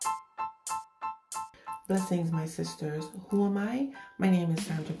Blessings, my sisters. Who am I? My name is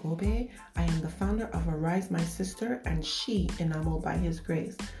Sandra Gobe. I am the founder of Arise My Sister and She Enamored by His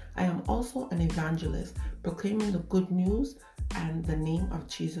Grace. I am also an evangelist, proclaiming the good news and the name of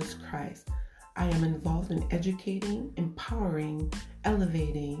Jesus Christ. I am involved in educating, empowering,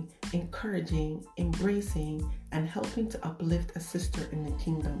 elevating, encouraging, embracing, and helping to uplift a sister in the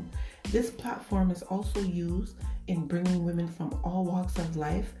kingdom. This platform is also used in bringing women from all walks of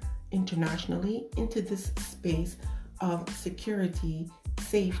life internationally into this space of security,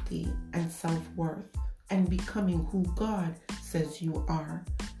 safety, and self-worth, and becoming who God says you are.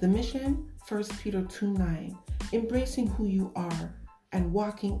 The mission, 1 Peter 2:9, embracing who you are and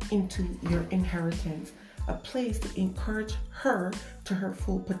walking into your inheritance, a place to encourage her to her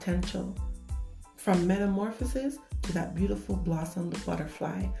full potential. From metamorphosis to that beautiful blossomed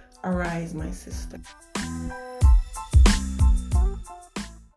butterfly, arise, my sister.